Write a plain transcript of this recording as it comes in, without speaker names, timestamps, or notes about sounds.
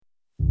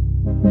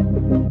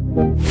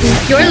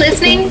You're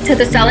listening to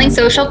the Selling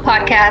Social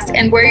podcast,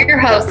 and we're your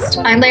hosts.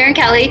 I'm Lauren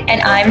Kelly. And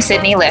I'm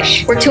Sydney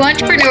Lish. We're two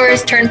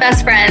entrepreneurs turned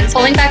best friends,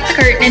 pulling back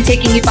the curtain and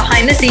taking you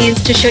behind the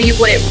scenes to show you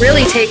what it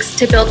really takes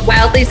to build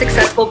wildly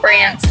successful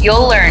brands.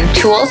 You'll learn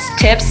tools,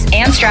 tips,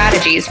 and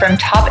strategies from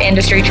top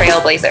industry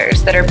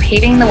trailblazers that are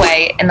paving the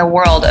way in the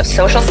world of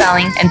social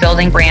selling and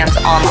building brands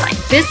online.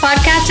 This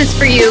podcast is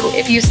for you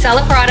if you sell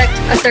a product,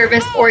 a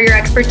service, or your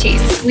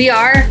expertise. We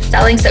are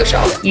Selling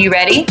Social. You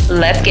ready?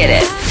 Let's get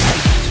it.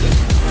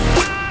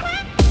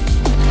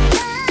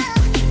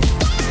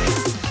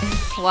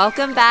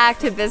 Welcome back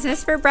to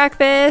Business for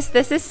Breakfast.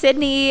 This is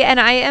Sydney, and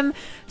I am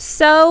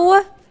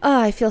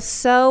I feel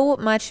so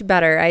much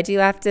better, I do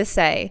have to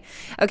say.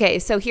 Okay,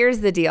 so here's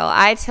the deal.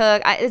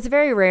 It's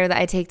very rare that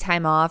I take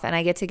time off, and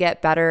I get to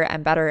get better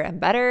and better and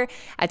better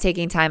at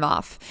taking time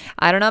off.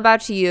 I don't know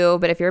about you,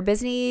 but if you're a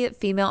busy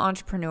female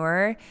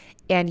entrepreneur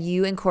and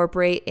you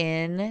incorporate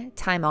in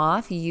time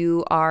off,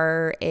 you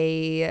are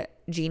a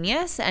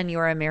genius and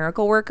you're a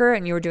miracle worker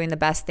and you're doing the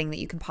best thing that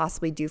you can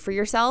possibly do for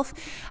yourself.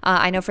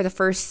 I know for the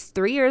first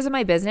 3 years of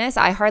my business,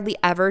 I hardly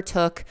ever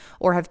took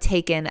or have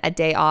taken a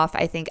day off.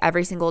 I think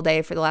every single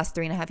day for the last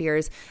 3.5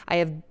 years, I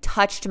have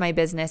touched my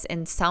business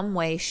in some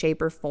way,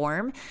 shape, or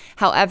form.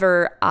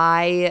 However,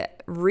 I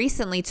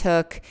recently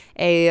took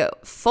a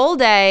full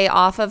day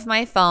off of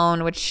my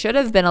phone, which should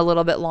have been a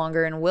little bit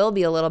longer and will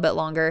be a little bit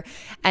longer.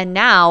 And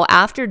now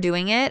after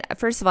doing it,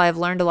 first of all, I've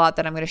learned a lot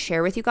that I'm going to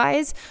share with you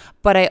guys,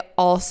 but I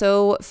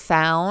also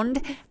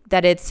found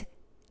that it's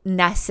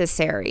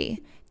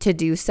necessary to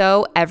do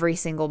so every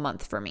single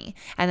month for me.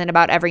 And then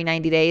about every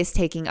 90 days,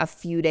 taking a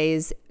few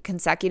days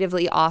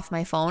consecutively off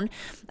my phone.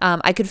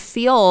 I could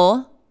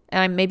feel,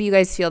 and maybe you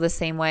guys feel the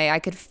same way, I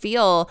could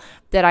feel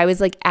that I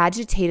was like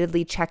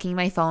agitatedly checking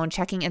my phone,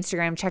 checking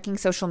Instagram, checking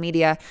social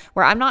media,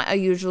 where I'm not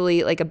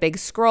usually like a big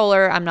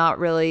scroller. I'm not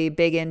really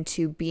big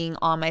into being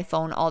on my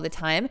phone all the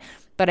time.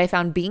 But I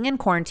found being in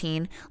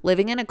quarantine,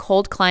 living in a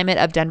cold climate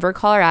of Denver,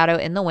 Colorado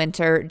in the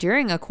winter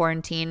during a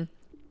quarantine,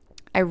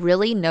 I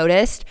really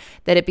noticed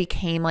that it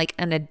became like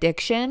an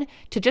addiction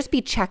to just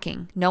be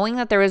checking, knowing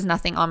that there was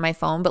nothing on my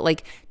phone, but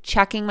like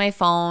checking my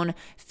phone,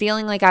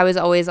 feeling like I was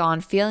always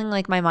on, feeling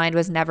like my mind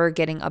was never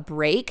getting a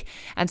break.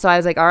 And so I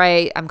was like, all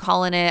right, I'm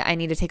calling it. I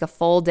need to take a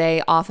full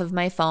day off of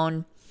my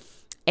phone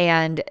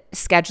and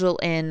schedule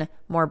in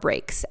more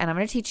breaks. And I'm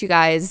going to teach you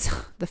guys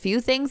the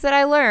few things that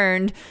I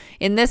learned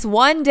in this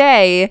one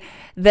day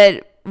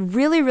that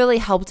really, really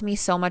helped me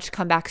so much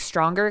come back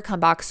stronger, come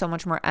back so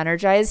much more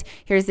energized.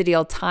 Here's the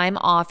deal. Time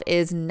off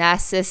is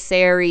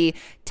necessary.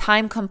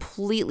 Time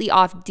completely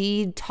off,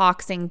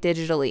 detoxing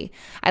digitally.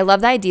 I love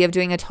the idea of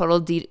doing a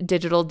total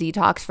digital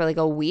detox for like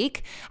a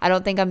week. I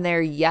don't think I'm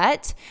there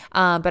yet,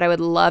 but I would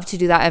love to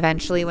do that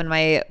eventually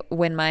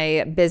when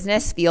my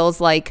business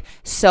feels like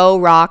so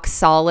rock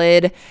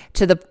solid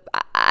to the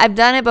I've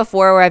done it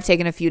before where I've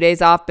taken a few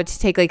days off, but to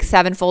take like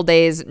 7 full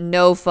days,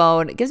 no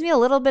phone, it gives me a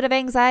little bit of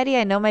anxiety.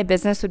 I know my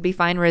business would be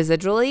fine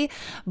residually,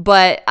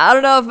 but I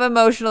don't know if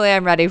emotionally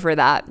I'm ready for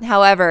that.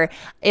 However,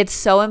 it's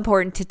so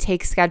important to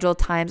take scheduled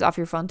times off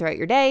your phone throughout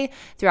your day,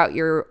 throughout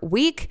your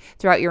week,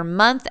 throughout your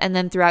month, and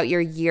then throughout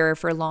your year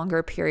for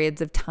longer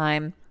periods of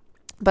time.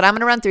 But I'm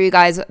going to run through you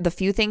guys the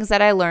few things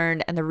that I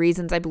learned and the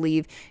reasons I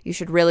believe you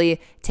should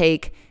really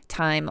take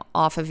time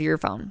off of your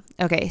phone.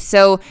 Okay,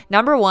 so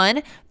number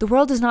 1, the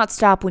world does not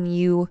stop when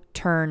you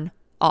turn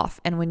off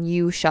and when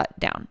you shut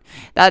down.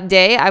 That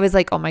day, I was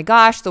like, oh my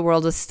gosh, the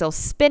world is still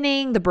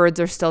spinning. The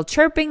birds are still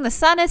chirping. The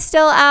sun is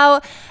still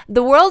out.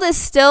 The world is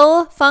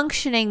still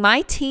functioning.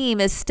 My team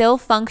is still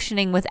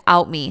functioning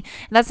without me.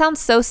 And that sounds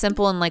so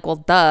simple and like, well,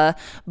 duh.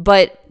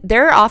 But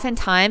there are often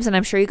times, and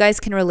I'm sure you guys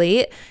can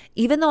relate,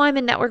 even though I'm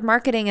in network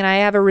marketing and I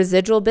have a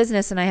residual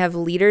business and I have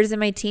leaders in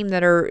my team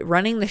that are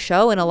running the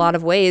show in a lot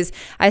of ways,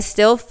 I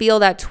still feel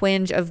that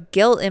twinge of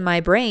guilt in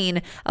my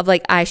brain of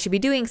like, I should be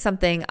doing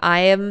something.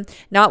 I am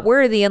not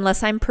worthy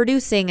unless I'm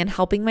producing and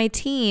helping my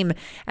team.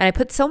 And I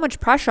put so much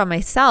pressure on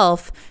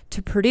myself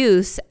to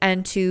produce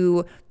and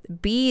to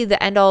be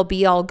the end all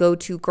be all go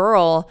to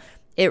girl.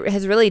 It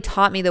has really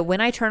taught me that when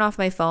I turn off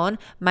my phone,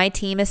 my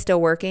team is still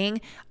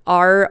working,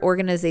 our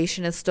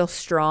organization is still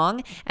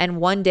strong, and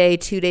 1 day,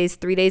 2 days,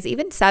 3 days,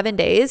 even 7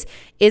 days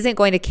isn't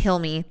going to kill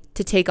me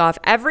to take off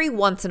every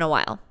once in a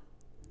while.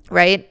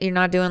 Right? You're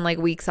not doing like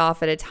weeks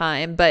off at a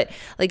time, but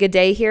like a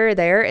day here or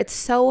there, it's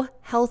so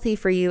healthy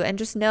for you. And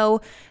just know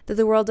that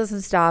the world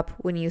doesn't stop,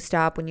 when you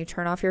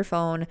turn off your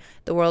phone.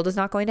 The world is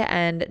not going to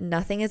end.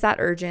 Nothing is that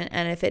urgent.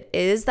 And if it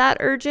is that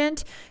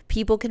urgent,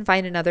 people can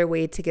find another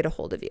way to get a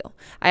hold of you.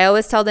 I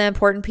always tell the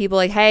important people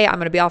like, hey, I'm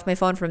going to be off my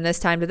phone from this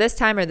time to this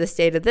time or this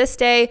day to this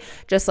day,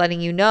 just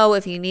letting you know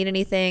if you need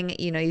anything,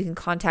 you can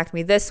contact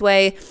me this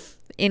way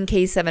in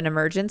case of an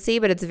emergency,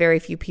 but it's very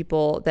few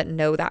people that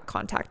know that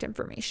contact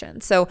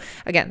information. So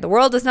again, the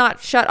world does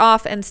not shut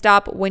off and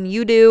stop when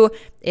you do.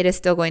 It is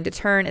still going to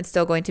turn. It's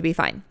still going to be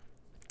fine.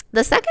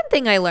 The second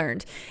thing I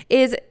learned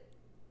is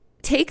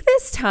take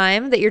this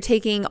time that you're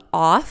taking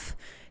off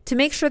to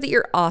make sure that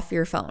you're off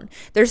your phone.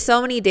 There's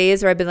so many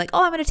days where I've been like,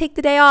 oh, I'm going to take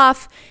the day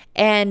off.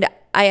 And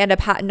I end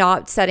up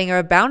not setting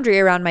a boundary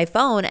around my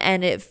phone,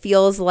 and it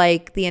feels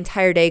like the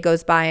entire day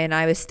goes by and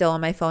I was still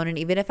on my phone. And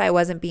even if I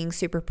wasn't being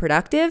super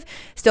productive,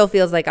 still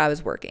feels like I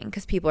was working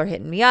because people are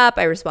hitting me up.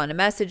 I respond to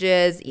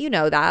messages. You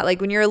know that, like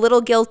when you're a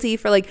little guilty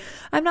for like,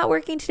 I'm not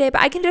working today,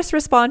 but I can just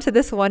respond to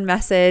this one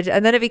message,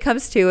 and then it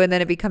becomes 2, and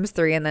then it becomes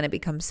 3, and then it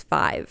becomes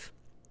 5.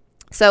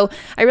 So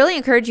I really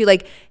encourage you,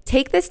 like,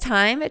 take this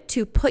time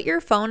to put your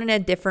phone in a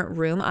different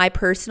room. I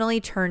personally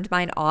turned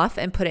mine off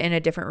and put it in a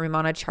different room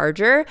on a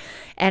charger.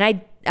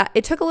 And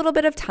it took a little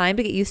bit of time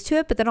to get used to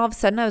it. But then all of a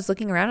sudden I was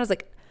looking around. I was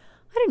like,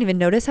 I didn't even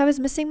notice I was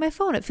missing my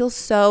phone. It feels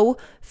so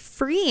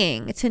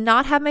freeing to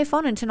not have my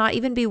phone and to not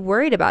even be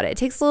worried about it. It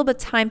takes a little bit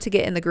of time to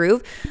get in the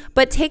groove,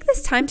 but take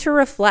this time to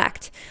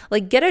reflect.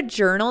 Like, get a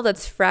journal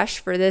that's fresh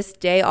for this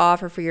day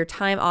off or for your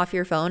time off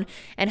your phone,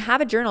 and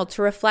have a journal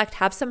to reflect.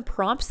 Have some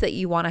prompts that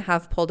you want to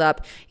have pulled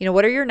up. You know,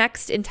 what are your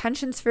next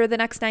intentions for the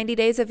next 90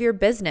 days of your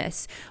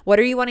business? What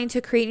are you wanting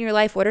to create in your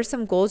life? What are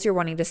some goals you're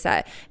wanting to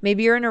set?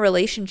 Maybe you're in a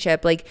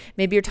relationship. Like,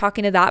 maybe you're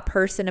talking to that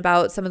person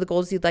about some of the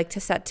goals you'd like to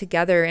set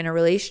together in a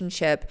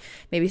relationship.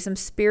 Maybe some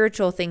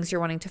spiritual things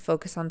you're wanting to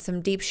focus on,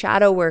 some deep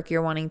shadow work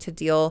you're wanting to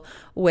deal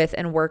with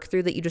and work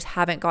through that you just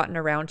haven't gotten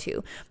around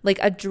to. Like,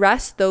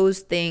 address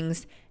those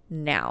things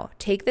now.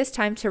 Take this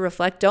time to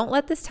reflect. Don't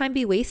let this time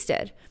be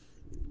wasted.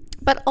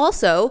 But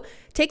also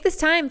take this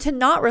time to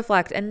not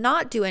reflect and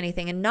not do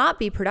anything and not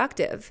be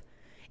productive.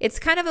 It's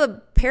kind of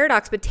a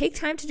paradox, but take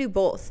time to do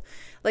both.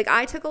 Like,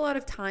 I took a lot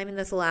of time in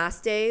this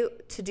last day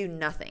to do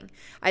nothing.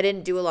 I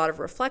didn't do a lot of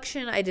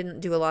reflection. I didn't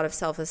do a lot of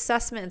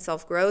self-assessment and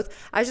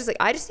self-growth. I was just like,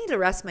 I just need to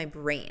rest my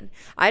brain.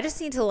 I just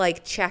need to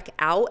like check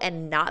out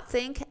and not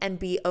think and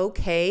be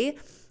okay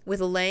with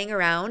laying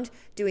around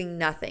doing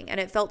nothing. And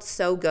it felt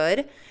so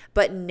good.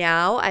 But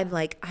now I'm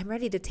like, I'm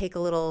ready to take a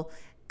little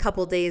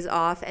couple days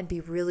off and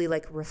be really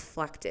like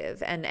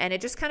reflective, and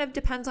it just kind of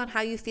depends on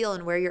how you feel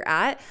and where you're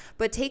at.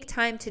 But take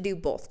time to do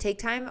both. Take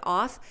time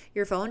off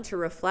your phone to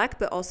reflect,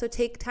 but also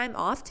take time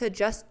off to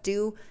just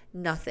do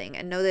nothing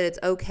and know that it's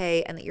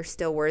okay and that you're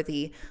still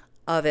worthy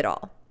of it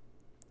all.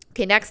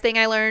 Okay, next thing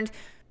I learned,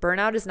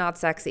 burnout is not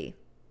sexy.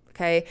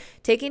 Okay,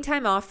 taking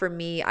time off for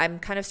me, I'm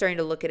kind of starting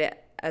to look at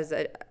it as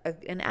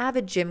an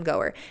avid gym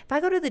goer. If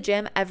I go to the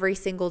gym every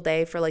single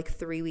day for like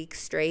 3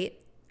 weeks straight,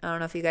 I don't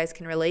know if you guys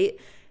can relate,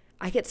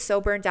 I get so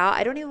burnt out.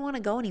 I don't even want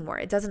to go anymore.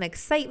 It doesn't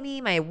excite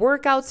me. My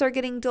workouts are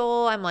getting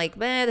dull. I'm like,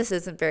 man, this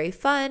isn't very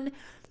fun.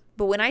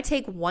 But when I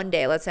take one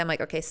day, let's say I'm like,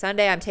 okay,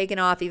 Sunday, I'm taking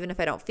off, even if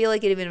I don't feel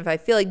like it, even if I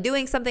feel like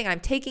doing something, I'm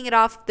taking it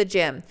off the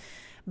gym.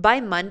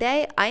 By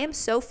Monday, I am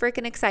so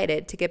freaking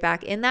excited to get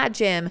back in that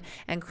gym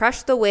and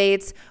crush the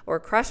weights or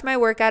crush my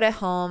workout at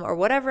home or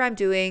whatever I'm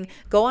doing,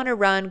 go on a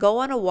run, go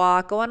on a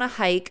walk, go on a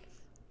hike.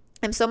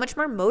 I'm so much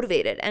more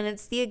motivated. And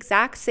it's the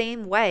exact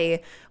same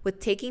way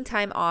with taking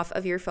time off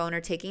of your phone or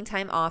taking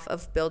time off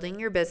of building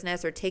your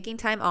business or taking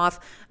time off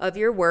of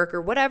your work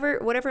or whatever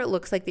it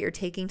looks like that you're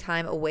taking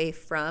time away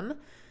from.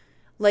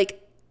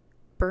 Like,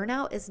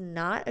 burnout is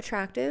not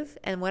attractive.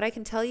 And what I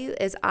can tell you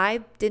is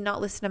I did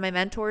not listen to my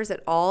mentors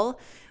at all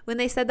when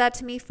they said that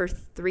to me for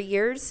 3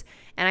 years.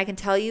 And I can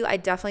tell you, I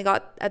definitely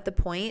got at the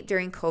point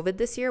during COVID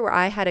this year where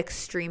I had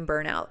extreme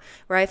burnout,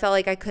 where I felt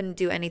like I couldn't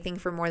do anything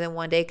for more than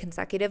one day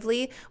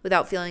consecutively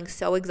without feeling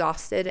so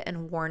exhausted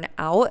and worn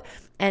out.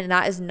 And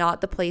that is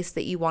not the place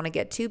that you want to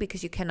get to,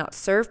 because you cannot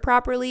serve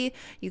properly.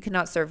 You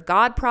cannot serve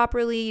God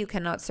properly. You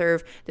cannot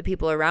serve the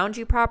people around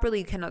you properly.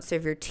 You cannot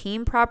serve your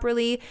team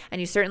properly.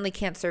 And you certainly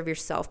can't serve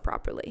yourself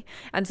properly.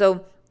 And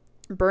so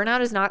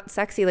burnout is not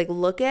sexy. Like,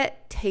 look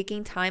at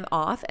taking time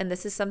off. And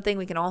this is something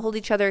we can all hold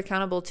each other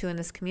accountable to in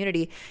this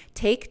community.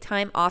 Take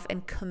time off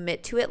and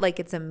commit to it like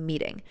it's a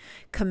meeting.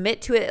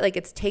 Commit to it like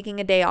it's taking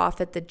a day off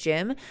at the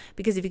gym.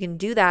 Because if you can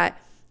do that,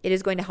 it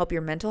is going to help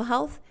your mental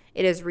health.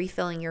 It is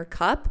refilling your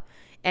cup.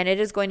 And it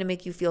is going to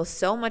make you feel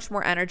so much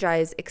more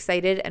energized,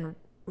 excited, and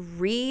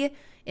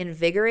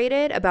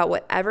reinvigorated about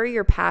whatever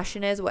your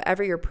passion is,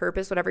 whatever your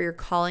purpose, whatever your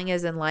calling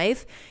is in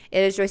life.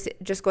 It is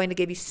just going to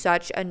give you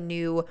such a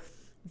new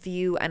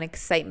view and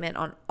excitement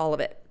on all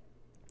of it.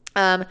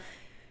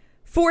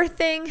 Fourth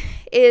thing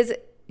is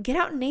get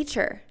out in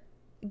nature.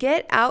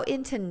 Get out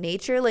into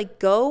nature. Like,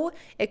 go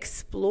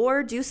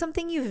explore, do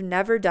something you've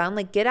never done.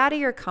 Like, get out of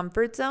your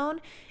comfort zone.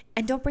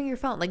 And don't bring your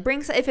phone. Like,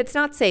 if it's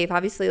not safe,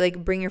 obviously,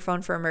 like, bring your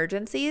phone for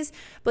emergencies.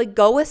 But like,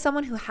 go with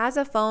someone who has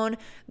a phone.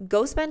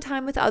 Go spend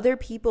time with other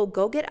people.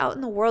 Go get out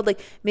in the world.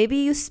 Like, maybe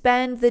you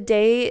spend the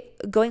day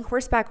going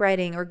horseback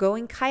riding or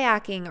going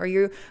kayaking, or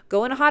you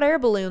go in a hot air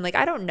balloon. Like,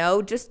 I don't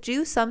know. Just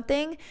do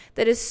something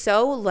that is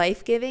so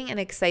life-giving and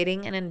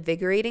exciting and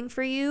invigorating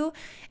for you.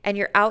 And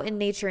you're out in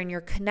nature and you're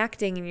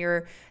connecting,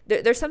 and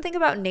there's something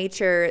about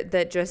nature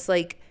that just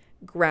like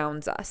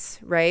grounds us,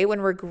 right?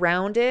 When we're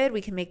grounded, we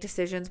can make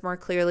decisions more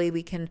clearly.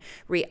 We can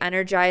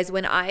re-energize.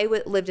 When I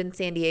lived in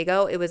San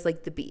Diego, it was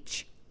like the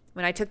beach.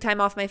 When I took time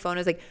off my phone,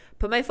 it was like,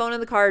 put my phone in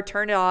the car,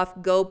 turn it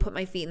off, go put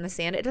my feet in the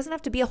sand. It doesn't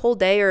have to be a whole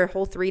day or a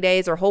whole 3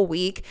 days or a whole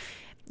week,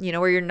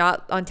 where you're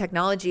not on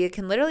technology. It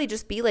can literally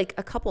just be like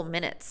a couple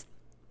minutes.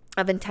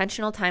 of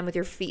intentional time with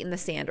your feet in the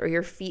sand or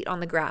your feet on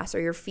the grass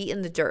or your feet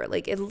in the dirt.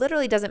 Like, it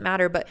literally doesn't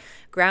matter, but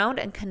ground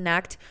and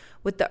connect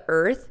with the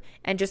earth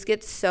and just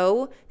get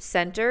so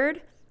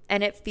centered,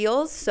 and it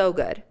feels so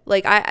good.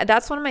 Like,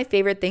 that's one of my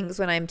favorite things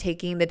when I'm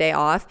taking the day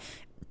off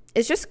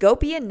is just go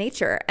be in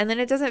nature. And then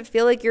it doesn't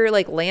feel like you're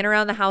like laying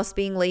around the house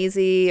being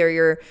lazy, or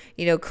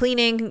you're,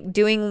 cleaning,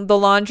 doing the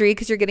laundry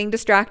because you're getting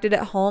distracted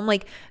at home.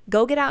 Like,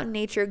 go get out in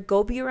nature,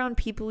 go be around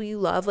people you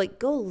love, like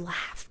go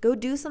laugh, go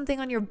do something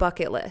on your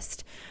bucket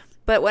list.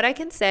 But what I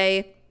can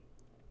say,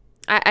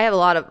 I have a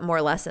lot of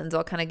more lessons.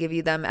 I'll kind of give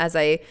you them as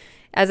I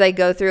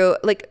go through.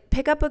 Like,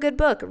 pick up a good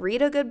book,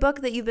 read a good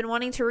book that you've been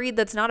wanting to read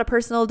that's not a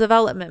personal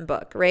development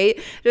book, right?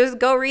 Just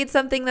go read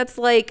something that's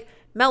like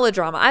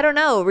melodrama. I don't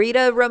know. Read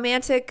a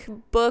romantic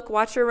book,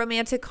 watch a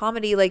romantic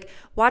comedy, like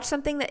watch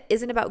something that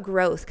isn't about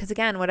growth. Because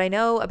again, what I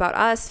know about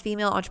us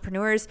female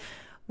entrepreneurs,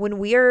 when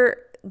we're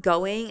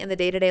going in the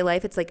day-to-day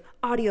life, it's like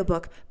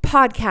audiobook,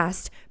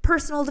 podcast,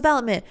 personal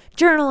development,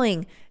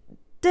 journaling,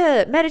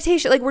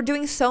 meditation. Like, we're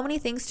doing so many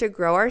things to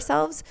grow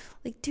ourselves.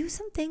 Like, do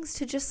some things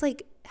to just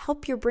like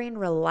help your brain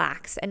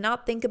relax and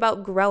not think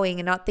about growing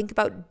and not think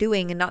about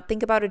doing and not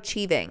think about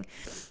achieving.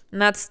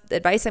 And that's the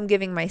advice I'm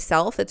giving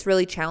myself. It's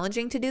really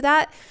challenging to do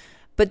that.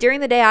 But during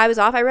the day I was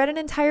off, I read an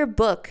entire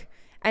book,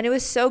 and it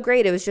was so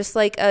great. It was just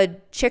like a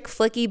chick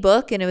flicky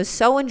book, and it was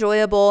so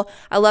enjoyable.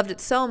 I loved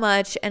it so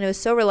much, and it was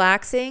so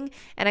relaxing.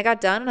 And I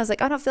got done and I was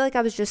like, I don't feel like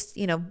I was just,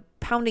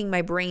 pounding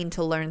my brain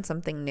to learn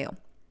something new.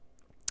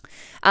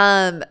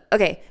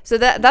 Okay, so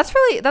that's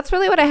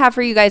really what I have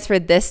for you guys for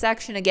this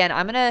section. Again,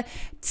 I'm going to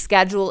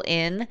schedule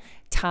in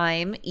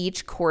time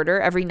each quarter.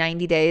 Every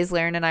 90 days,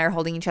 Lauren and I are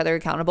holding each other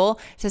accountable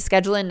to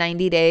schedule in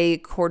 90-day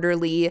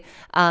quarterly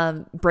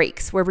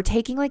breaks where we're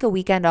taking like a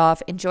weekend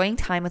off, enjoying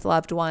time with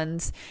loved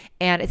ones.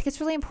 And I think it's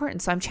really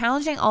important. So I'm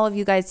challenging all of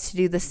you guys to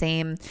do the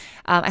same.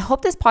 I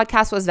hope this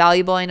podcast was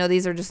valuable. I know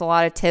these are just a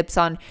lot of tips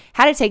on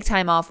how to take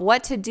time off,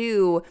 what to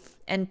do,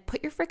 and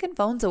put your freaking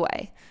phones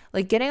away.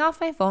 Like, getting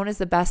off my phone is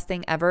the best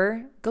thing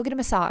ever. Go get a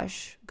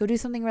massage. Go do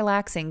something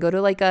relaxing. Go to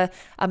like a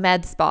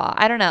med spa.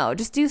 I don't know.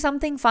 Just do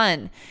something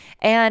fun.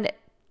 And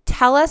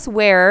tell us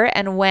where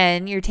and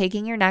when you're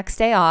taking your next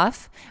day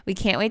off. We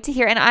can't wait to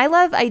hear. And I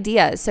love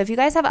ideas. So if you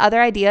guys have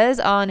other ideas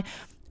on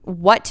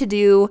what to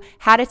do,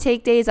 how to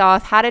take days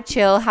off, how to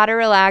chill, how to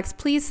relax,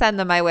 please send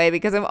them my way,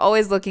 because I'm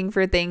always looking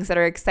for things that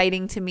are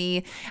exciting to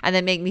me and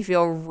that make me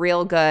feel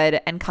real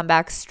good and come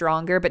back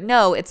stronger. But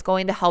no, it's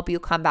going to help you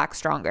come back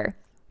stronger.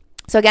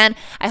 So again,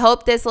 I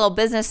hope this little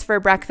Business for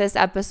Breakfast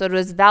episode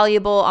was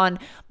valuable on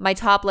my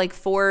top like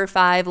 4 or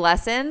 5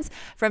 lessons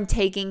from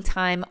taking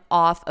time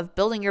off of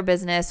building your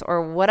business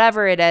or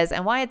whatever it is,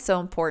 and why it's so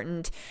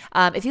important.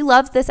 If you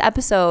loved this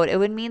episode, it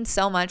would mean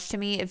so much to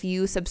me if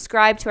you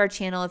subscribe to our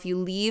channel, if you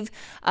leave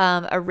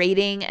a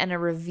rating and a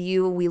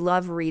review. We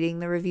love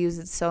reading the reviews.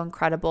 It's so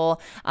incredible.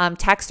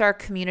 Text our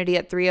community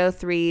at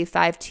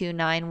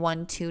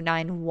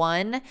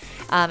 303-529-1291.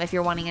 If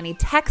you're wanting any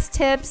text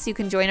tips, you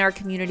can join our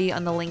community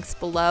on the links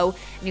below.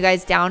 And you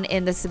guys, down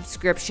in the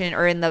subscription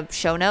or in the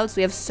show notes,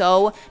 we have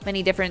so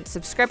many different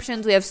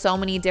subscriptions. We have so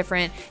many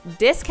different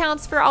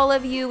discounts for all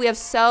of you. We have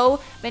so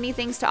many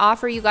things to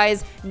offer you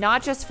guys,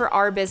 not just for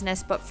our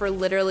business, but for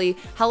literally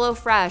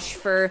HelloFresh,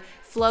 for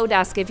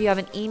Flowdesk if you have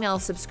an email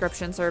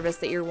subscription service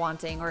that you're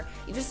wanting, or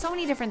just so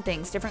many different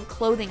things, different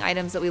clothing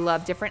items that we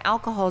love, different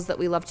alcohols that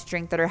we love to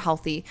drink that are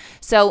healthy.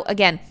 So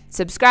again,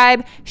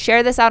 subscribe,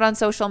 share this out on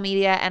social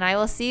media, and I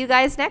will see you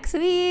guys next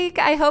week.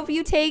 I hope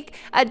you take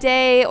a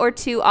day or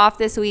 2 off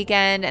this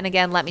weekend. And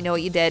again, let me know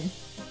what you did.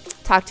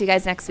 Talk to you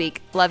guys next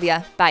week. Love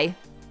ya. Bye.